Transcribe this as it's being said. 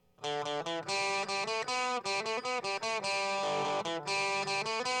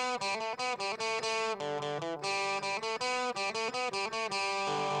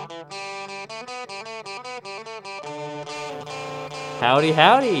Howdy,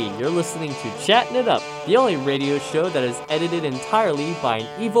 howdy! You're listening to Chatting It Up, the only radio show that is edited entirely by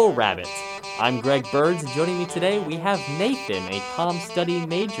an evil rabbit. I'm Greg Burns, and joining me today we have Nathan, a comm study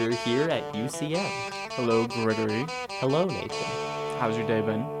major here at UCM. Hello, Gregory. Hello, Nathan. How's your day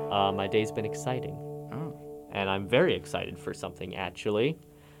been? My day's been exciting. Oh. And I'm very excited for something, actually,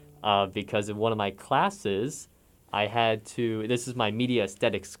 because in one of my classes, I had to, this is my media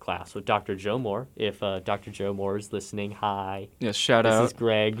aesthetics class with Dr. Joe Moore. If Dr. Joe Moore is listening, hi. Yes, shout out. This is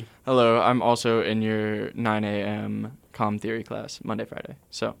Greg. Hello, I'm also in your 9 a.m. comm theory class, Monday, Friday.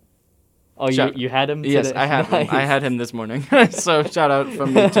 So. Oh, you had him today? Yes, I had him. I had him this morning. So shout out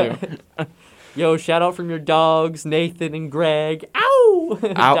from me too. Yo, shout out from your dogs, Nathan and Greg. Ow!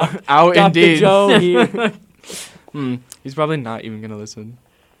 Ow, indeed. Dr. Joe here. He's probably not even going to listen.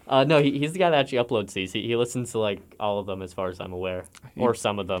 No, he's the guy that actually uploads these. He listens to, like, all of them as far as I'm aware. Or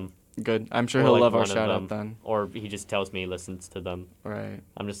some of them. Good. I'm sure Or, he'll like, love our one of shout them. out then. Or he just tells me he listens to them. Right.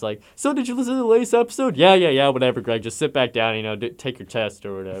 I'm just like, so did you listen to the latest episode? Yeah, whatever, Greg. Just sit back down, take your test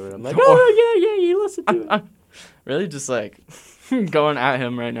or whatever. I'm like, oh, yeah, you listen to it. Really? Just, like, going at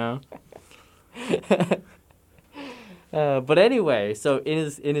him right now. But anyway, so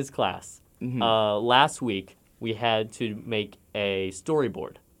in his class, Mm-hmm. last week we had to make a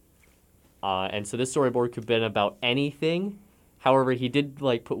storyboard, and so this storyboard could have been about anything. However, he did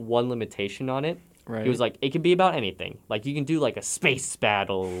like put one limitation on it. Right. He was like, it could be about anything. Like you can do like a space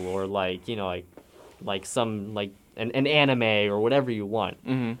battle or like like some like an anime or whatever you want.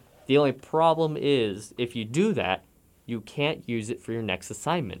 Mm-hmm. The only problem is if you do that, you can't use it for your next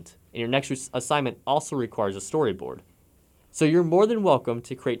assignment. And your next assignment also requires a storyboard. So you're more than welcome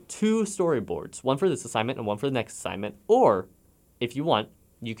to create two storyboards, one for this assignment and one for the next assignment. Or, if you want,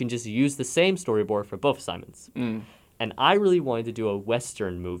 you can just use the same storyboard for both assignments. And I really wanted to do a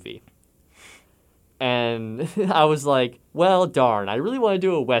Western movie. And I was like, well, darn, I really want to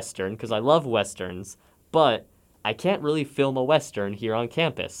do a Western because I love Westerns, but I can't really film a Western here on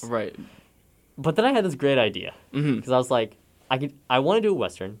campus. Right. But then I had this great idea Mm-hmm. because I was like, I want to do a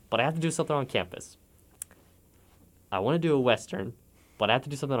Western, but I have to do something on campus. I want to do a Western, but I have to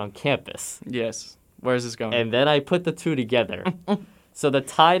do something on campus. Yes. Where's this going? And then I put the two together. So the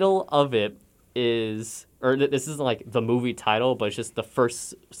title of it is, or this isn't like the movie title, but it's just the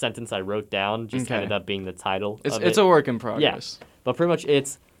first sentence I wrote down just Okay. ended up being the title of It's it. a work in progress. But pretty much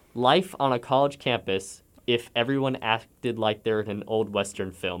it's life on a college campus if everyone acted like they're in an old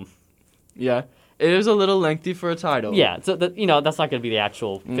Western film. Yeah. It is a little lengthy for a title. Yeah, so that's not going to be the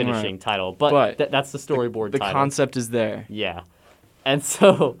actual finishing title, but that's the storyboard The title. concept is there. Yeah. And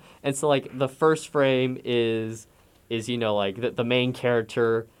so like the first frame is like the main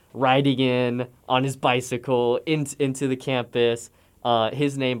character riding in on his bicycle into the campus.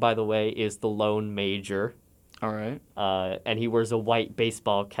 His name, by the way, is the Lone Major. All right. And he wears a white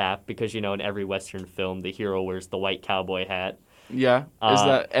baseball cap because, in every Western film, the hero wears the white cowboy hat. Yeah. Is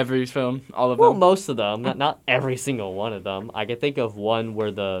that every film? All of Well, them? most of them. Not every single one of them. I can think of one where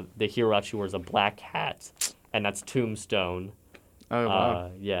the hero actually wears a black hat, and that's Tombstone. Oh,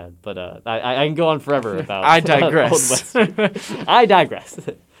 wow. Yeah, but I can go on forever about I digress. Old Western. I digress.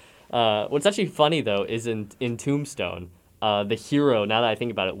 What's actually funny, though, is in Tombstone, the hero, now that I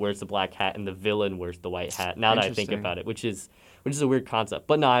think about it, wears the black hat, and the villain wears the white hat, now that I think about it, which is a weird concept.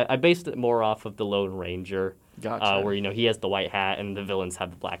 But no, I based it more off of the Lone Ranger, Gotcha. where, he has the white hat, and the villains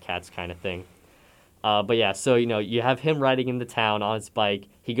have the black hats kind of thing. But yeah, so, you have him riding into town on his bike.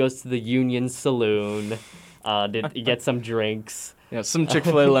 He goes to the Union Saloon, he gets some drinks. Yeah, some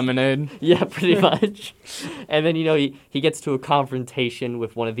Chick-fil-A lemonade. Yeah, pretty much. And then, he gets to a confrontation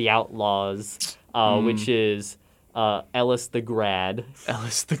with one of the outlaws, which is Ellis the Grad.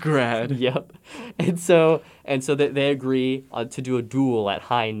 Ellis the Grad. Yep. And so they agree to do a duel at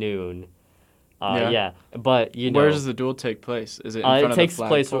high noon. Yeah. But, Where does the duel take place? Is it in front it of takes the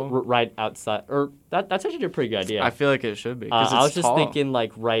place flagpole? right outside. Or that's actually a pretty good idea. I feel like it should be. 'Cause it's I was just tall. thinking,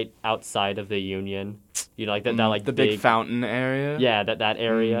 like, right outside of the Union. Like that like the big fountain area. Yeah, that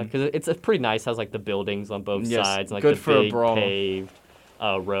area, because it's pretty nice. Has like the buildings on both Yes, sides, and like good the for a big brawl. paved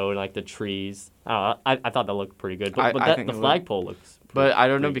road, and like the trees. I thought that looked pretty good, but I think the it would. flagpole looks. But I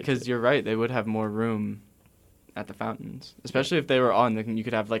don't know, pretty good, because you're right. They would have more room at the fountains, especially if they were on. You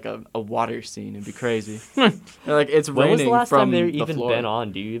could have like a water scene. It'd be crazy. Like it's when raining was the last from time they've the even floor. been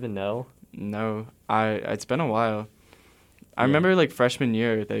on? Do you even know? No, it's been a while. I remember like freshman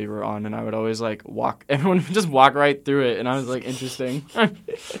year they were on, and I would always like walk. Everyone would just walk right through it, and I was like, interesting.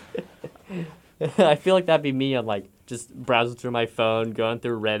 I feel like that'd be me on like just browsing through my phone, going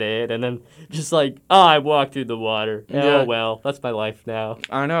through Reddit, and then just like, oh, I walked through the water. Yeah. Oh well, that's my life now.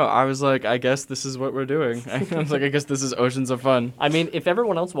 I know. I was like, I guess this is what we're doing. I was like, I guess this is Oceans of Fun. I mean, if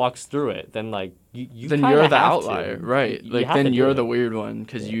everyone else walks through it, then like you Then kinda you're the have outlier, to. right? You Like have to then do you're it. the weird one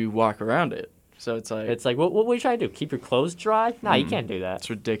because Yeah. you walk around it. So it's like It's like, what are you trying to do? Keep your clothes dry? Nah, you can't do that. it's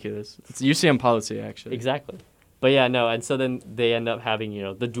ridiculous. It's UCM policy actually. Exactly. But yeah, no, and so then they end up having,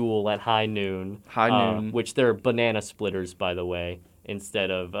 the duel at high noon. High noon. Which they're banana splitters, by the way,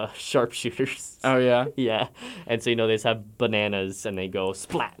 instead of sharpshooters. Oh yeah. Yeah. And so, they just have bananas and they go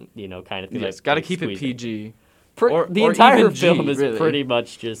splat, kind of thing. Yes. like, Got to like keep it squeezing. PG. The or entire even G, film is really. pretty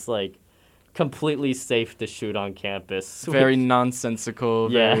much just like completely safe to shoot on campus. Very which-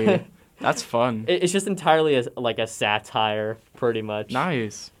 nonsensical. Yeah. Very, that's fun. It's just entirely like a satire, pretty much.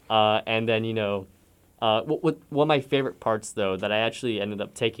 Nice. And then, one of my favorite parts, though, that I actually ended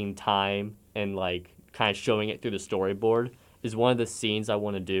up taking time and, like, kind of showing it through the storyboard is one of the scenes I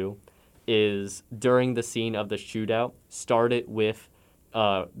want to do is during the scene of the shootout, start it with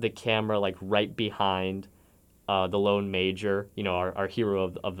the camera, like, right behind the lone major, our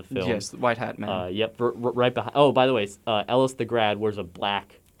hero of the film. Yes, the white hat man. Yep, right behind. Oh, by the way, Ellis the Grad wears a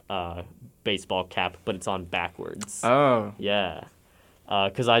black baseball cap, but it's on backwards. Oh, Yeah.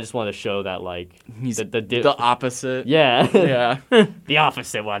 Because I just want to show that, like, he's the the opposite. yeah, Yeah. the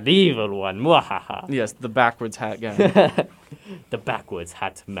opposite one, the evil one, mwahaha. Yes, the backwards hat guy. The backwards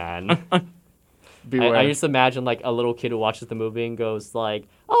hat man. Beware. I just imagine, like, a little kid who watches the movie and goes, like,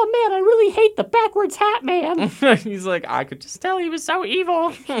 oh, man, I really hate the backwards hat man. He's like, I could just tell he was so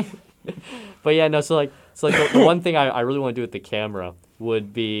evil. But, yeah, no, so the one thing I really want to do with the camera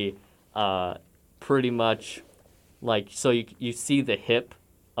would be pretty much, like, so you see the hip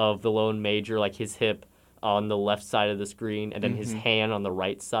of the lone major, like his hip on the left side of the screen, and then his hand on the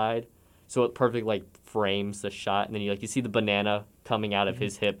right side. So it perfectly, like, frames the shot, and then you see the banana coming out of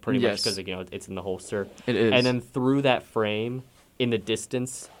his hip pretty much Yes. because, it's in the holster. It is. And then through that frame, in the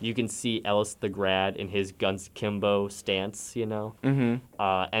distance, you can see Ellis the Grad in his guns kimbo stance, Mm-hmm.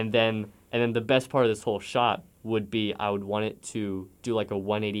 And then the best part of this whole shot would be I would want it to do like a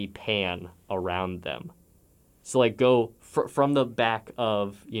 180 pan around them. So like go from the back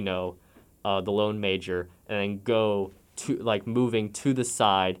of, the lone major and then go to like moving to the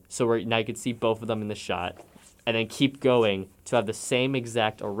side so now you can see both of them in the shot. And then keep going to have the same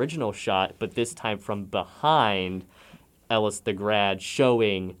exact original shot, but this time from behind Ellis the Grad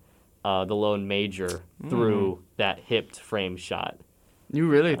showing the lone major through that hipped frame shot. You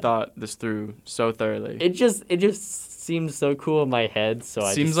really thought this through so thoroughly. It just seems so cool in my head. So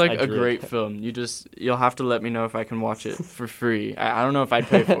Seems I like a drew great it. film. You'll have to let me know if I can watch it for free. I don't know if I'd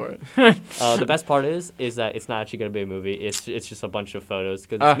pay for it. The best part is that it's not actually going to be a movie. It's just a bunch of photos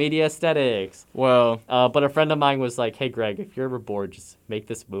because Ah. it's media aesthetics. Well, But a friend of mine was like, "Hey, Greg, if you're ever bored, just make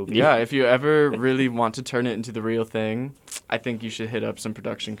this movie." yeah, if you ever really want to turn it into the real thing, I think you should hit up some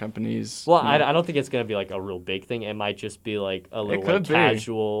production companies. Well, You I know. don't think it's going to be like a real big thing. It might just be like a little could like, be.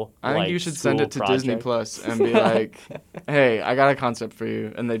 casual. I think like, you should send school it to Disney project. Plus and be like, "Hey, I got a concept for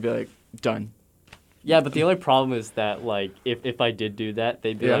you," and they'd be like, "Done." Yeah, but the only problem is that like if I did do that,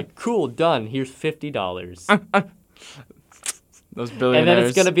 they'd be Yeah. like, "Cool, done. Here's $50." Those And billionaires. then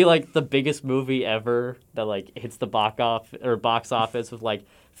it's gonna be like the biggest movie ever that like hits the box office with like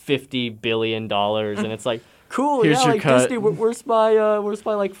 $50 billion, and it's like, cool, Here's yeah, your like cut. Disney, where's my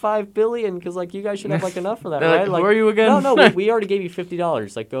like $5 billion? Because like you guys should have like enough for that, They're right? like, "Who are you again?" No, we already gave you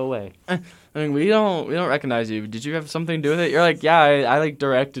 $50. Like, go away. I mean, we don't recognize you. Did you have something to do with it? You're like, yeah, I like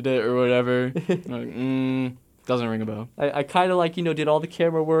directed it or whatever. I'm like, doesn't ring a bell. I kind of like did all the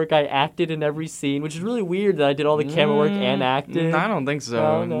camera work. I acted in every scene, which is really weird that I did all the camera work and acted. I don't think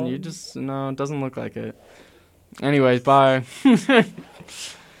so. No. You just it doesn't look like it. Anyways, bye.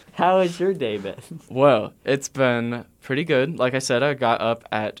 How has your day been? Well, it's been pretty good. Like I said, I got up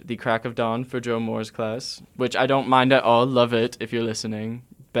at the crack of dawn for Joe Moore's class, which I don't mind at all. Love it if you're listening.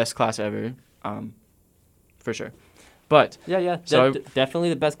 Best class ever, for sure. But Yeah. So Definitely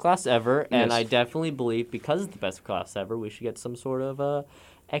the best class ever, and Yes. I definitely believe because it's the best class ever, we should get some sort of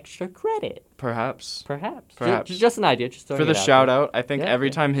extra credit, perhaps perhaps. Perhaps. Just an idea. Just for throwing the it out shout there. out, I think Yeah, every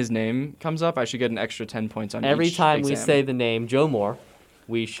yeah. time his name comes up, I should get an extra 10 points on Every each time we exam. say the name Joe Moore,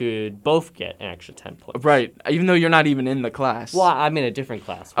 we should both get an extra 10 points. Right, even though you're not even in the class. Well, I'm in a different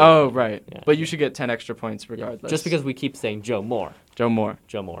class. Oh, right. Yeah. But you should get 10 extra points Yeah, regardless. just because we keep saying Joe Moore. Joe Moore.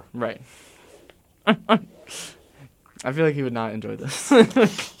 Joe Moore. Right. I feel like he would not enjoy this. I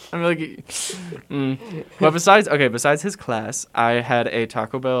feel like But besides his class, I had a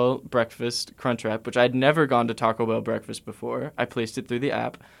Taco Bell breakfast Crunchwrap, which I'd never gone to Taco Bell breakfast before. I placed it through the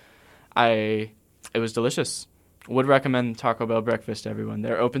app. It was delicious. Would recommend Taco Bell breakfast to everyone.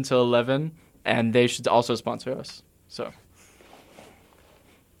 They're open till 11, and they should also sponsor us. So,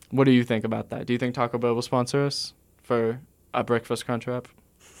 what do you think about that? Do you think Taco Bell will sponsor us for a breakfast Crunchwrap?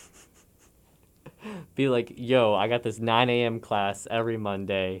 Be like, yo, I got this 9 a.m. class every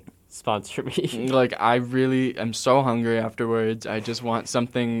Monday. Sponsor me. Like, I really am so hungry afterwards. I just want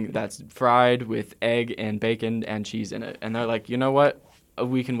something that's fried with egg and bacon and cheese in it. And they're like, you know what?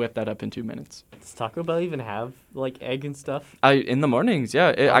 We can whip that up in 2 minutes. Does Taco Bell even have, like, egg and stuff? In the mornings,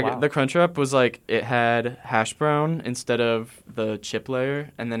 yeah. Wow. The Crunchwrap was like, it had hash brown instead of the chip layer.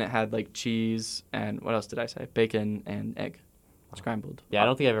 And then it had, like, cheese and, what else did I say? Bacon and egg. Scrambled. Yeah, I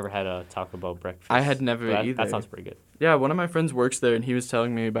don't think I've ever had a Taco Bell breakfast. I had never either. That sounds pretty good. Yeah, one of my friends works there, and he was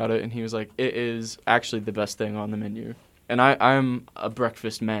telling me about it, and he was like, it is actually the best thing on the menu. And I'm a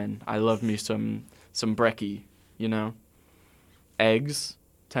breakfast man. I love me some brekkie, you know? Eggs,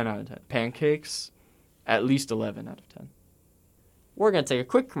 10 out of 10. Pancakes, at least 11 out of 10. We're going to take a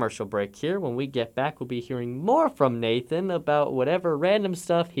quick commercial break here. When we get back, we'll be hearing more from Nathan about whatever random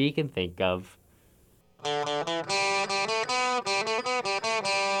stuff he can think of.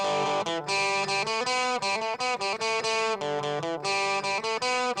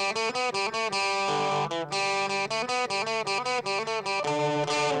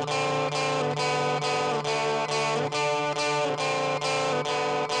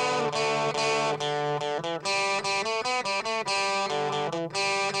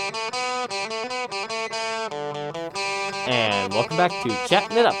 And welcome back to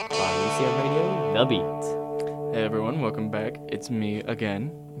Chatting It Up on UCM Radio, The Beat. Hey everyone, welcome back. It's me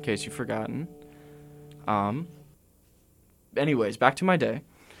again, in case you've forgotten. Anyways, back to my day.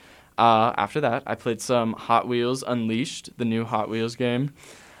 After that, I played some Hot Wheels Unleashed, the new Hot Wheels game.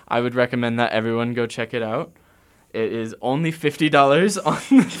 I would recommend that everyone go check it out. It is only $50 on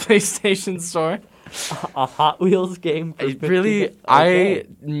the PlayStation Store. A Hot Wheels game for $50? I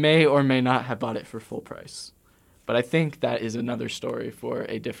may or may not have bought it for full price. But I think that is another story for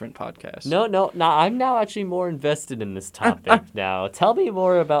a different podcast. No, I'm now actually more invested in this topic now. Tell me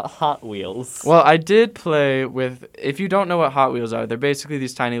more about Hot Wheels. Well, I did play with, if you don't know what Hot Wheels are, they're basically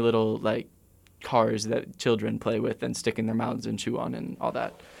these tiny little, like, cars that children play with and stick in their mouths and chew on and all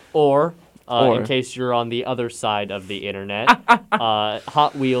that. Or in case you're on the other side of the internet,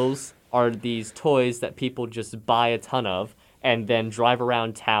 Hot Wheels are these toys that people just buy a ton of and then drive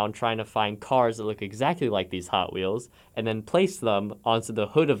around town trying to find cars that look exactly like these Hot Wheels, and then place them onto the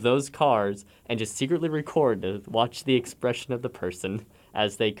hood of those cars and just secretly record to watch the expression of the person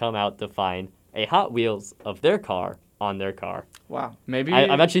as they come out to find a Hot Wheels of their car on their car. Wow. Maybe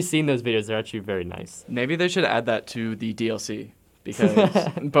I've actually seen those videos. They're actually very nice. Maybe they should add that to the DLC. Because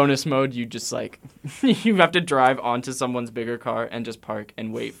bonus mode, you just, like, you have to drive onto someone's bigger car and just park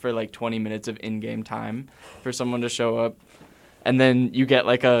and wait for, like, 20 minutes of in-game time for someone to show up. And then you get,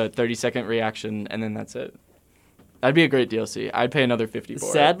 like, a 30-second reaction, and then that's it. That'd be a great DLC. I'd pay another $50 for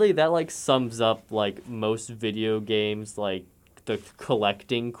it. Sadly, that, like, sums up, like, most video games, like, the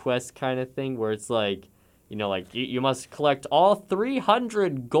collecting quest kind of thing, where it's, like, you know, like, you must collect all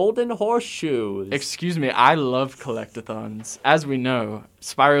 300 golden horseshoes. Excuse me, I love collectathons. As we know,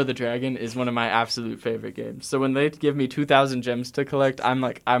 Spyro the Dragon is one of my absolute favorite games. So when they give me 2,000 gems to collect, I'm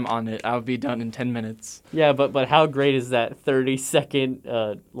like, I'm on it. I'll be done in 10 minutes. Yeah, but how great is that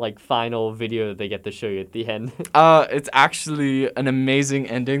 30-second, like, final video that they get to show you at the end? It's actually an amazing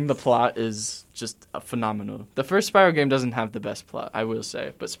ending. The plot is just phenomenal. The first Spyro game doesn't have the best plot, I will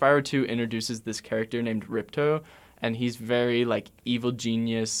say. But Spyro 2 introduces this character named Ripto, and he's very, like, evil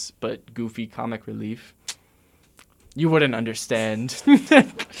genius, but goofy comic relief. You wouldn't understand.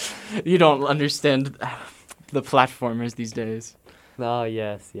 You don't understand the platformers these days. Oh,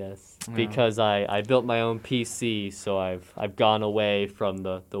 yes. Yeah. Because I built my own PC, so I've gone away from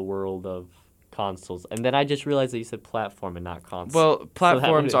the world of consoles. And then I just realized that you said platform and not console. Well,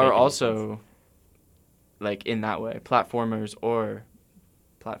 platforms so are also, like, in that way. Platformers or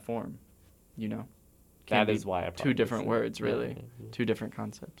platform, you know? That is why I two different words, really. Yeah. Two different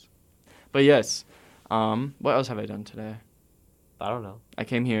concepts. But yes, what else have I done today? I don't know. I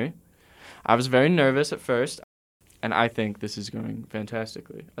came here. I was very nervous at first, and I think this is going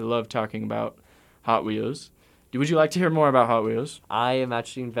fantastically. I love talking about Hot Wheels. Would you like to hear more about Hot Wheels? I am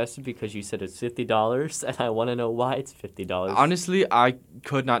actually invested because you said it's $50, and I want to know why it's $50. Honestly, I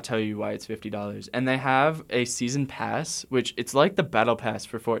could not tell you why it's $50. And they have a season pass, which it's like the battle pass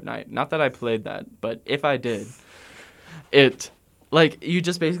for Fortnite. Not that I played that, but if I did, like, you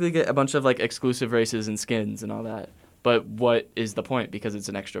just basically get a bunch of, like, exclusive races and skins and all that. But what is the point? Because it's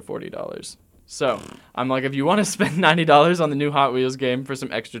an extra $40. So I'm like, if you want to spend $90 on the new Hot Wheels game for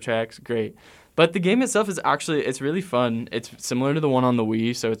some extra tracks, great. But the game itself is actually, it's really fun. It's similar to the one on the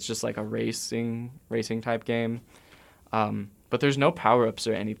Wii, so it's just like a racing type game. But there's no power-ups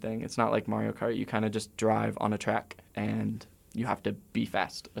or anything. It's not like Mario Kart. You kind of just drive on a track, and you have to be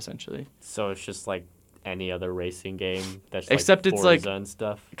fast, essentially. So it's just like any other racing game that's Except like it's Forza like and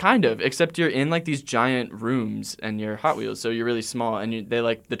stuff. Kind of, except you're in like these giant rooms and you're Hot Wheels, so you're really small and they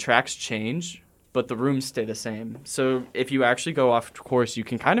like the tracks change, but the rooms stay the same. So if you actually go off course, you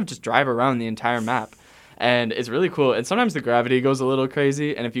can kind of just drive around the entire map. And it's really cool. And sometimes the gravity goes a little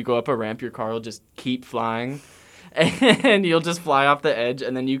crazy, and if you go up a ramp, your car will just keep flying and you'll just fly off the edge,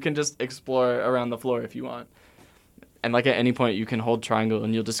 and then you can just explore around the floor if you want. And like at any point you can hold triangle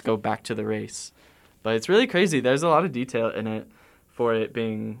and you'll just go back to the race. But it's really crazy. There's a lot of detail in it for it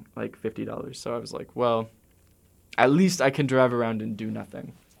being like $50. So I was like, well, at least I can drive around and do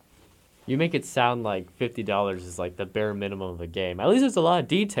nothing. You make it sound like $50 is like the bare minimum of a game. At least there's a lot of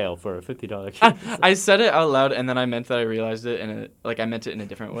detail for a $50 game. I said it out loud, and then I meant that I realized it, and I meant it in a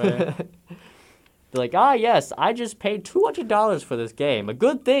different way. They're like, yes, I just paid $200 for this game. A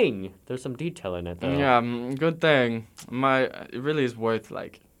good thing. There's some detail in it, though. Yeah, good thing. It really is worth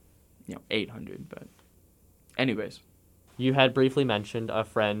like, $800. But, anyways, you had briefly mentioned a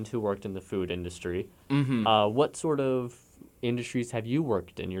friend who worked in the food industry. Mm-hmm. What sort of industries have you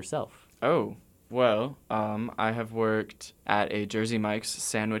worked in yourself? Oh, well, I have worked at a Jersey Mike's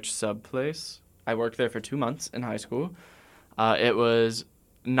sandwich sub place. I worked there for 2 months in high school. It was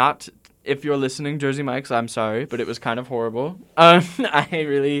not, if you're listening, Jersey Mike's, I'm sorry, but it was kind of horrible. I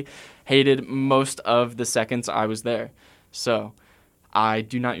really hated most of the seconds I was there. So I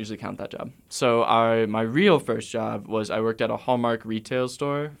do not usually count that job. So my real first job was I worked at a Hallmark retail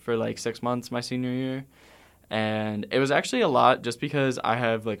store for like 6 months my senior year. And it was actually a lot just because I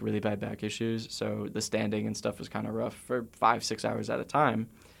have like really bad back issues. So the standing and stuff was kind of rough for 5-6 hours at a time.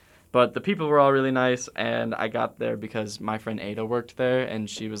 But the people were all really nice. And I got there because my friend Ada worked there. And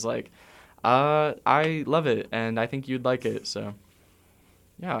she was like, I love it. And I think you'd like it. So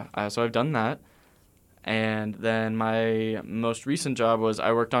yeah, so I've done that. And then my most recent job was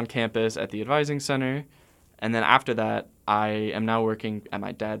I worked on campus at the advising center. And then after that, I am now working at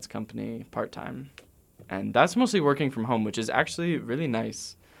my dad's company part-time. And that's mostly working from home, which is actually really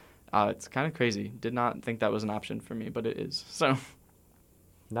nice. It's kind of crazy. Did not think that was an option for me, but it is. So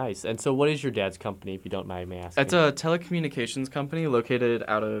nice. And so what is your dad's company, if you don't mind me asking? it's a telecommunications company located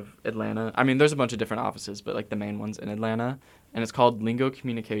out of Atlanta. I mean, there's a bunch of different offices, but like the main one's in Atlanta. And it's called Lingo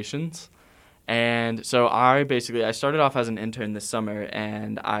Communications. And so I started off as an intern this summer,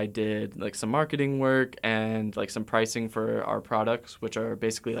 and I did like some marketing work and like some pricing for our products, which are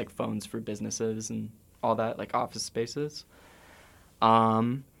basically like phones for businesses and all that, like office spaces.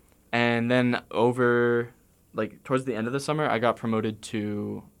 And then over like towards the end of the summer, I got promoted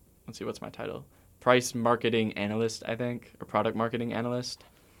to, let's see, what's my title? Price marketing analyst, I think, or product marketing analyst.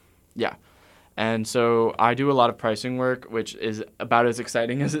 Yeah. And so I do a lot of pricing work, which is about as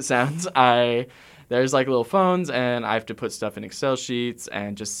exciting as it sounds. There's like little phones, and I have to put stuff in Excel sheets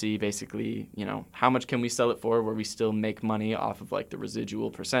and just see basically, how much can we sell it for where we still make money off of like the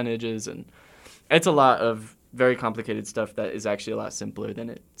residual percentages. And it's a lot of very complicated stuff that is actually a lot simpler than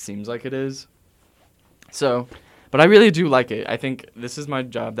it seems like it is. So, but I really do like it. I think this is my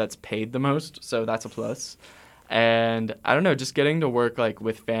job that's paid the most, so that's a plus. And I don't know, just getting to work like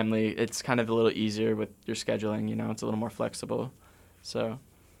with family, it's kind of a little easier with your scheduling, it's a little more flexible. So,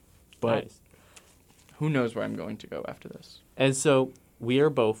 but nice. Who knows where I'm going to go after this. And so we are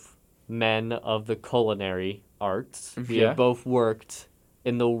both men of the culinary arts. We Yeah. have both worked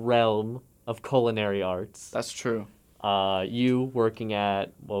in the realm of culinary arts. That's true. You working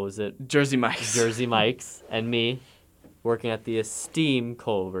at, what was it? Jersey Mike's. Jersey Mike's, and me working at the Esteem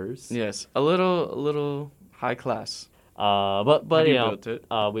Culver's. Yes, a little high class. But You built it.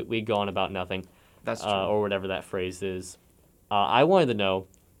 we go on about nothing. That's true. Or whatever that phrase is. I wanted to know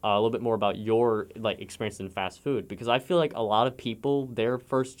a little bit more about your experience in fast food, because I feel like a lot of people, their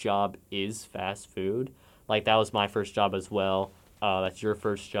first job is fast food. Like that was my first job as well. That's your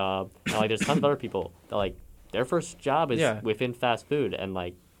first job. And, there's tons of other people that their first job is within fast food, and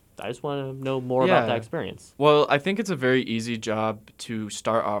I just want to know more about that experience. Well, I think it's a very easy job to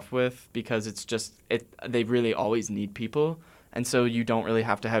start off with because it's just they really always need people. And so you don't really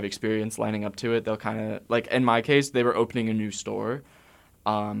have to have experience lining up to it. They'll kind of, in my case, they were opening a new store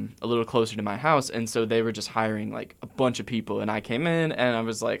a little closer to my house. And so they were just hiring, a bunch of people. And I came in, and I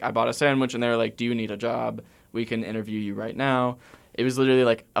was I bought a sandwich, and they were like, do you need a job? We can interview you right now. It was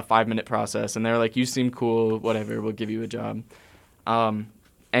literally, a 5-minute process. And they were like, you seem cool, whatever, we'll give you a job.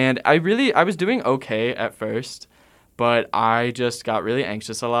 And I was doing okay at first, but I just got really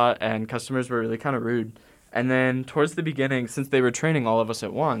anxious a lot, and customers were really kind of rude. And then towards the beginning, since they were training all of us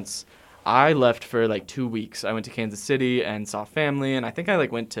at once, I left for like 2 weeks. I went to Kansas City and saw family, and I think I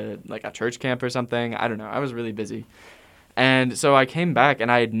like went to like a church camp or something. I don't know. I was really busy. And so I came back, and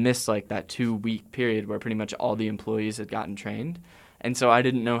I had missed like that 2 week period where pretty much all the employees had gotten trained. And so I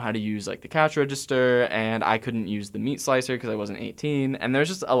didn't know how to use like the cash register, and I couldn't use the meat slicer because I wasn't 18. And there's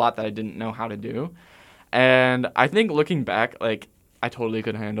just a lot that I didn't know how to do. And I think looking back, like I totally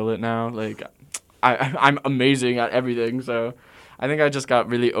could handle it now. Like I'm amazing at everything. So I think I just got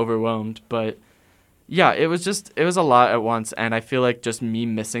really overwhelmed. But yeah, it was a lot at once. And I feel like just me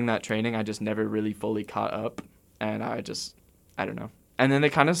missing that training, I just never really fully caught up. And I don't know. And then they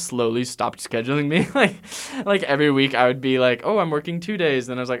kind of slowly stopped scheduling me. like every week I would be like, oh, I'm working 2 days.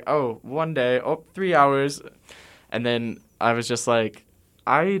 Then I was like, oh, 1 day, 3 hours. And then I was just like,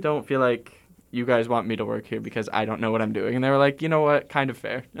 I don't feel like you guys want me to work here because I don't know what I'm doing. And they were like, you know what, kind of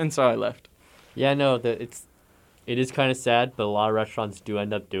fair. And so I left. Yeah, no, it is kind of sad, but a lot of restaurants do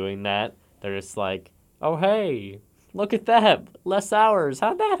end up doing that. They're just like, oh, hey, look at that, less hours.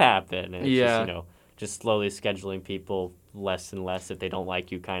 How'd that happen? And it's just, just slowly scheduling people less and less if they don't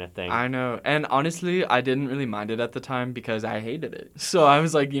like you kind of thing. I know. And honestly, I didn't really mind it at the time because I hated it. So I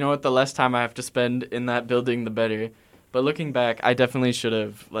was like, you know what, the less time I have to spend in that building, the better. But looking back, I definitely should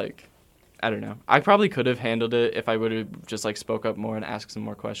have, I don't know. I probably could have handled it if I would have just, spoke up more and asked some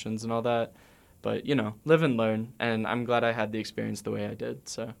more questions and all that. But, live and learn. And I'm glad I had the experience the way I did,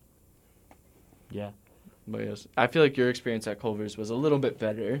 so. Yeah. But yes, I feel like your experience at Culver's was a little bit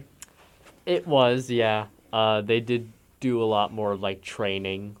better. It was, yeah. They did do a lot more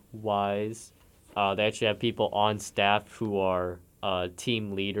training wise. They actually have people on staff who are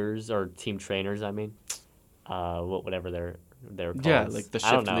team leaders or team trainers. I mean, whatever they're called. Yeah, like the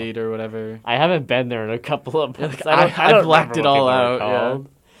shift lead or whatever. I haven't been there in a couple of months. I blacked it all out.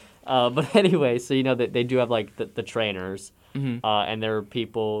 Yeah. But anyway, so they do have the trainers, mm-hmm. And there are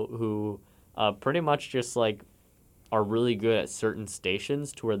people who pretty much just are really good at certain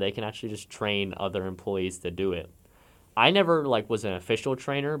stations to where they can actually just train other employees to do it. I never was an official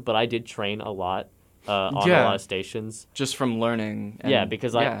trainer, but I did train a lot on a lot of stations. Just from learning. Yeah,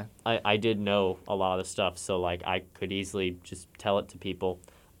 because I did know a lot of the stuff, so I could easily just tell it to people.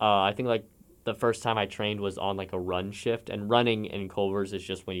 I think the first time I trained was on a run shift, and running in Culver's is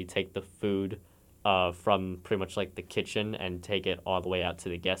just when you take the food from pretty much the kitchen and take it all the way out to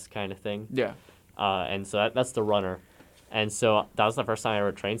the guest kind of thing. Yeah. And so that's the runner. And so that was the first time I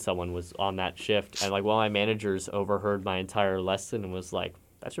ever trained someone was on that shift. And one of my managers overheard my entire lesson and was like,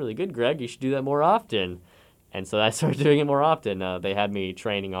 that's really good, Greg. You should do that more often. And so I started doing it more often. They had me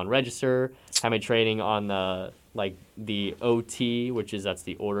training on register, had me training on the OT, that's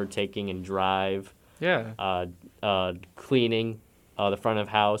the order taking and drive. Yeah. Cleaning the front of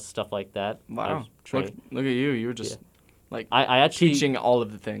house, stuff like that. Wow. Look at you. You were just... I actually teaching all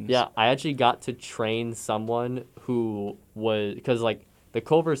of the things. Yeah, I actually got to train someone who was because the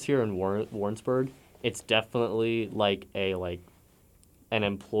Culver's here in Warrensburg, it's definitely an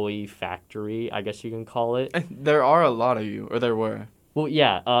employee factory, I guess you can call it. There are a lot of you, or there were. Well,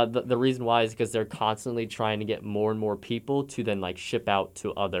 yeah. The reason why is because they're constantly trying to get more and more people to then ship out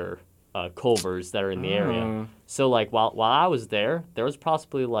to other Culver's that are in the area. So while I was there was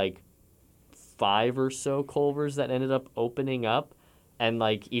possibly 5 or so Culver's that ended up opening up, and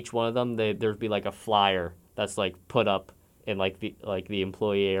each one of them there'd be a flyer that's put up in the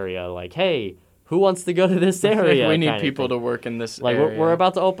employee area, hey, who wants to go to this area? We need people to work in this area. We're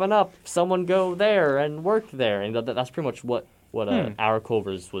about to open up, someone go there and work there. And that's pretty much what our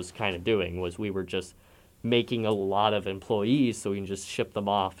Culver's was kind of doing, was we were just making a lot of employees so we can just ship them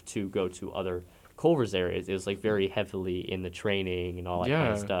off to go to other Culver's areas. It was very heavily in the training and all that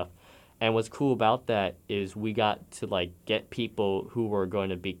kind of stuff. And what's cool about that is we got to get people who were going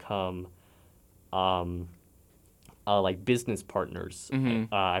to become business partners.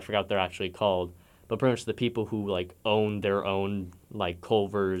 Mm-hmm. I forgot what they're actually called, but pretty much the people who own their own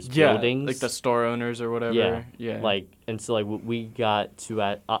Culver's buildings, the store owners or whatever. Yeah. And so we got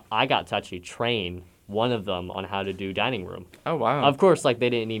to I got to actually train one of them on how to do dining room. Oh wow! Of course, they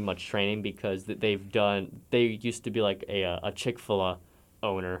didn't need much training because they used to be a Chick-fil-A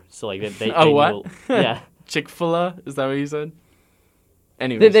owner, so they oh what? Yeah. Chick-fil-A? Is that what you said?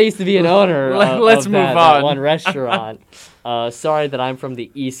 Anyways. They used to be an owner Let's of move that on. one restaurant. Sorry that I'm from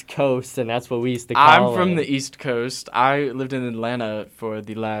the East Coast, and that's what we used to call I'm from the East Coast. I lived in Atlanta for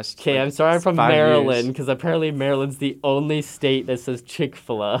the last Okay, I'm sorry I'm from Maryland, because apparently Maryland's the only state that says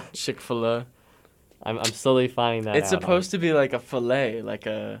Chick-fil-A. Chick-fil-A. I'm slowly finding that It's out. supposed to be like a fillet, like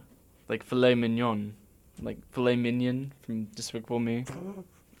filet mignon, like filet mignon from Despicable Me.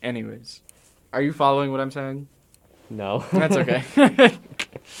 Anyways, are you following what I'm saying? No. That's okay.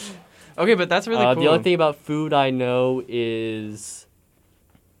 Okay, but that's really cool. The only thing about food I know is,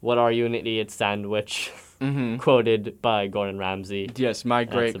 "What are you, an idiot sandwich?" Mm-hmm. Quoted by Gordon Ramsay. Yes, my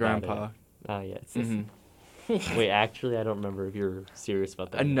That's great about grandpa. Oh yeah. Mm-hmm. Wait, actually, I don't remember if you're serious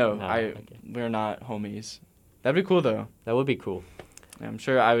about that. No, okay. we're not homies. That'd be cool though. That would be cool. I'm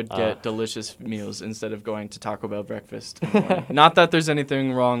sure I would get delicious meals instead of going to Taco Bell breakfast. in the morning. Not that there's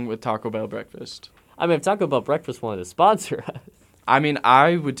anything wrong with Taco Bell breakfast. I mean, if Taco Bell breakfast wanted to sponsor us. I mean,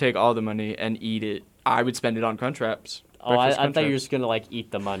 I would take all the money and eat it. I would spend it on Crunchwraps. Oh, I Breakfast thought you were Crunchwraps. just gonna like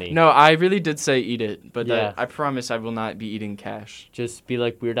eat the money. No, I really did say eat it, but Yeah. I promise I will not be eating cash. Just be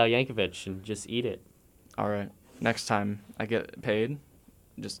like Weird Al Yankovic and just eat it. All right. Next time I get paid,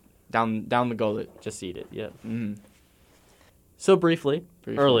 just down the gullet. Just eat it. Yeah. Mm-hmm. So briefly,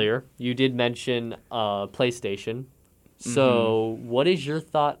 Briefly. earlier, you did mention PlayStation. So, what is your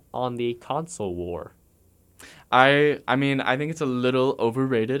thought on the console war? I mean, I think it's a little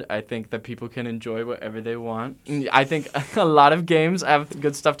overrated. I think that people can enjoy whatever they want. I think a lot of games have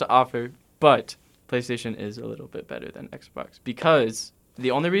good stuff to offer, but PlayStation is a little bit better than Xbox because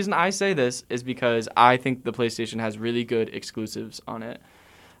the only reason I say this is because I think the PlayStation has really good exclusives on it.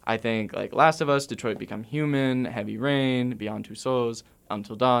 I think like Last of Us, Detroit Become Human, Heavy Rain, Beyond Two Souls,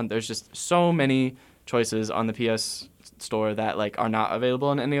 Until Dawn. There's just so many choices on the PS Store that like are not available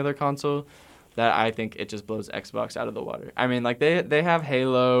on any other console that I think it just blows Xbox out of the water. I mean, like they have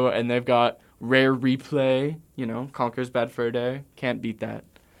Halo and they've got Rare Replay, Conker's Bad Fur Day. Can't beat that.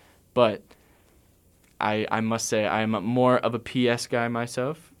 But I must say I'm more of a PS guy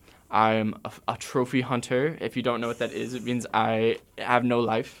myself. I'm a trophy hunter. If you don't know what that is, it means I have no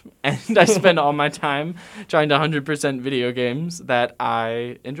life and I spend all my time trying to 100% video games that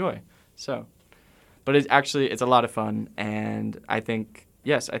I enjoy. So, but it's a lot of fun, and I think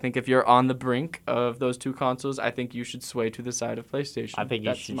if you're on the brink of those two consoles, I think you should sway to the side of PlayStation. I think you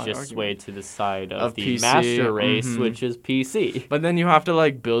That's should my just sway argument. to the side Of of the PC, master race, mhm. which is PC. But then you have to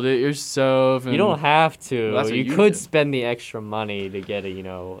like build it yourself. And You don't have to. Well, that's what you you could do. spend the extra money to get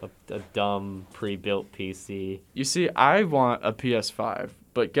a dumb pre-built PC. You see, I want a PS5,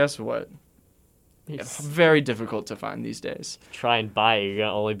 but guess what? It's very difficult to find these days. Try and buy it, you're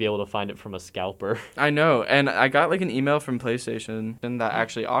gonna only be able to find it from a scalper. I know, and I got like an email from PlayStation that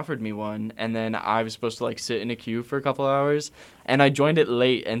actually offered me one, and then I was supposed to like sit in a queue for a couple hours, and I joined it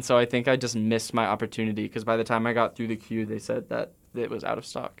late, and so I think I just missed my opportunity because by the time I got through the queue, they said that it was out of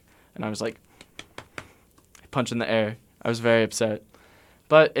stock, and I was like, punch in the air. I was very upset,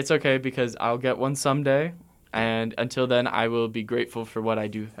 but it's okay because I'll get one someday, and until then, I will be grateful for what I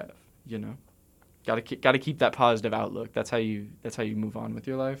do have. Gotta keep that positive outlook. That's how you move on with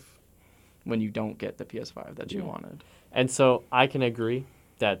your life when you don't get the PS5 that you wanted. And so I can agree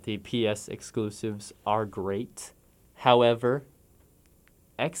that the PS exclusives are great. However,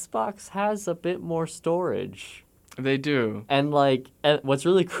 Xbox has a bit more storage. They do. And what's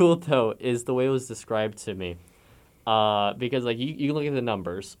really cool though is the way it was described to me. Because like you can look at the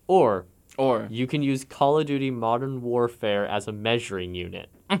numbers, or you can use Call of Duty Modern Warfare as a measuring unit.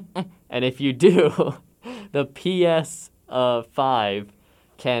 And if you do, the PS5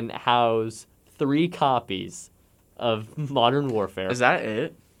 can house 3 copies of Modern Warfare. Is that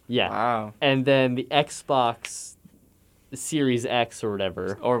it? Yeah. Wow. And then the Xbox Series X or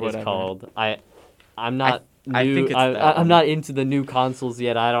whatever Or it's called. I'm not I new. think it's that I'm one. not into the new consoles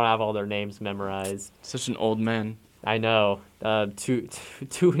yet. I don't have all their names memorized. Such an old man. I know. Too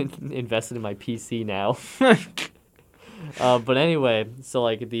invested in my PC now. But anyway, so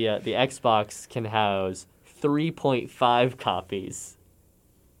like the Xbox can house 3.5 copies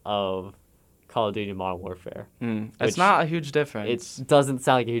of Call of Duty Modern Warfare. It's Which- not a huge difference. It doesn't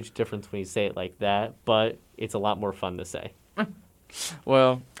sound like a huge difference when you say it like that, but it's a lot more fun to say.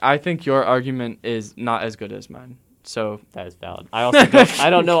 Well, I think your argument is not as good as mine. So That is valid. I also I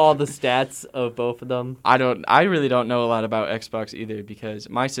don't know all the stats of both of them. I really don't know a lot about Xbox either because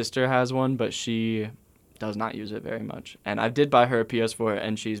my sister has one, but she does not use it very much. And I did buy her a PS4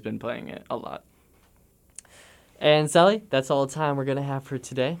 and she's been playing it a lot. And Sally, that's all the time we're gonna have for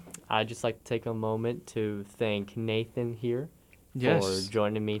today. I'd just like to take a moment to thank Nathan here Yes. for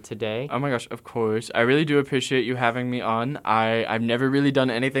joining me today. Oh my gosh, of course. I really do appreciate you having me on. I've never really done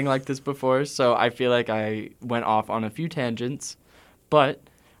anything like this before, so I feel like I went off on a few tangents, but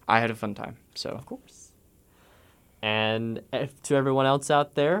I had a fun time. So Of course. And to everyone else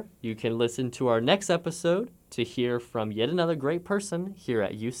out there, you can listen to our next episode to hear from yet another great person here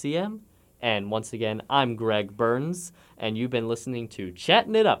at UCM. And once again, I'm Greg Burns, and you've been listening to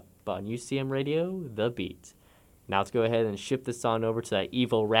Chatting It Up on UCM Radio, The Beat. Now let's go ahead and shift this on over to that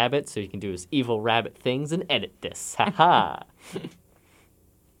evil rabbit so you can do his evil rabbit things and edit this. Ha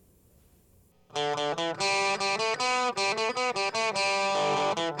ha!